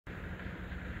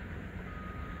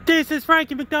This is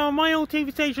Frankie McDonald, my own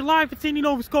TV station, live in Sydney,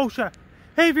 Nova Scotia.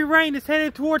 Heavy rain is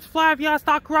headed towards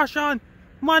Vladivostok Russia on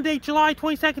Monday, July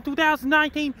 22nd,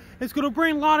 2019. It's going to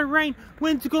bring a lot of rain.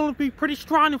 Winds are going to be pretty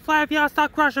strong in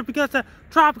Vladivostok Russia because a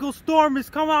tropical storm is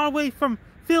coming all the way from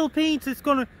Philippines. It's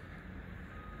going to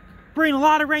bring a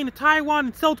lot of rain to Taiwan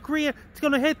and South Korea. It's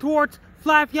going to head towards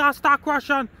Vladivostok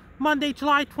Russia on Monday,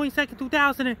 July 22nd,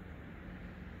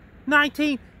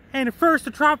 2019. And first,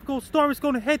 the tropical storm is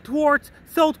going to head towards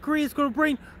South Korea. It's going to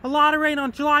bring a lot of rain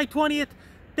on July 20th.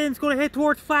 Then it's going to head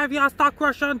towards Vladivostok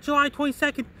Russia on July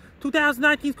 22nd,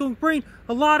 2019. It's going to bring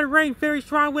a lot of rain, very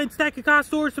strong winds that could cause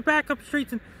doors to back up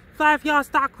streets in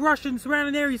Vladivostok Russia and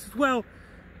surrounding areas as well.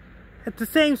 At the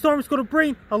same storm is going to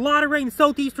bring a lot of rain in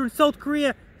southeastern South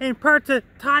Korea and parts of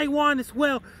Taiwan as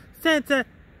well. Since the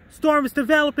storm is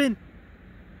developing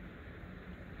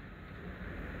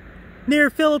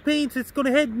near Philippines, it's going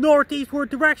to head northeastward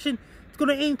direction. It's going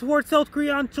to aim towards South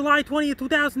Korea on July 20th,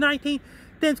 2019.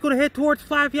 Then it's going to head towards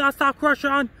Vladivostok Russia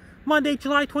on Monday,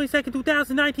 July 22nd,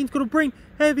 2019. It's going to bring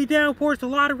heavy downpours, a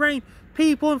lot of rain.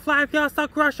 People in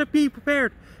Vladivostok Russia, be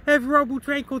prepared. Heavy road boots,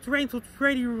 raincoats,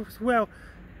 ready as well.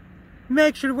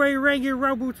 Make sure to wear your rain gear,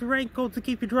 road boots, and raincoats to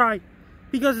keep you dry,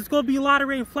 because it's going to be a lot of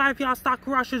rain in Vladivostok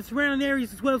Russia and surrounding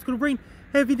areas as well. It's going to bring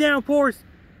heavy downpours,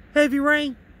 heavy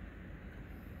rain.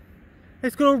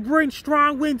 It's going to bring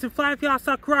strong winds in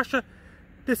Vladivostok Russia.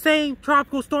 The same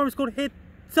tropical storm is going to hit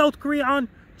South Korea on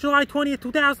July 20th,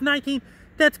 2019.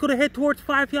 That's going to head towards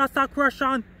Vladivostok Russia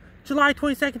on July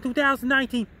 22nd,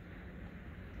 2019.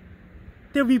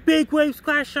 There'll be big waves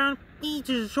clashing on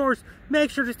beaches and shores.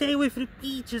 Make sure to stay away from the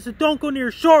beaches and don't go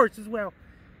near shores as well.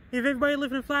 If everybody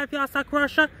living in Vladivostok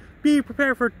Russia, be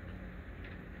prepared for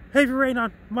heavy rain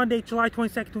on Monday, July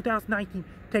 22nd, 2019.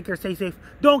 Take care, stay safe.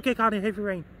 Don't get caught in heavy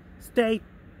rain. Stay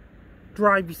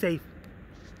dry, be safe.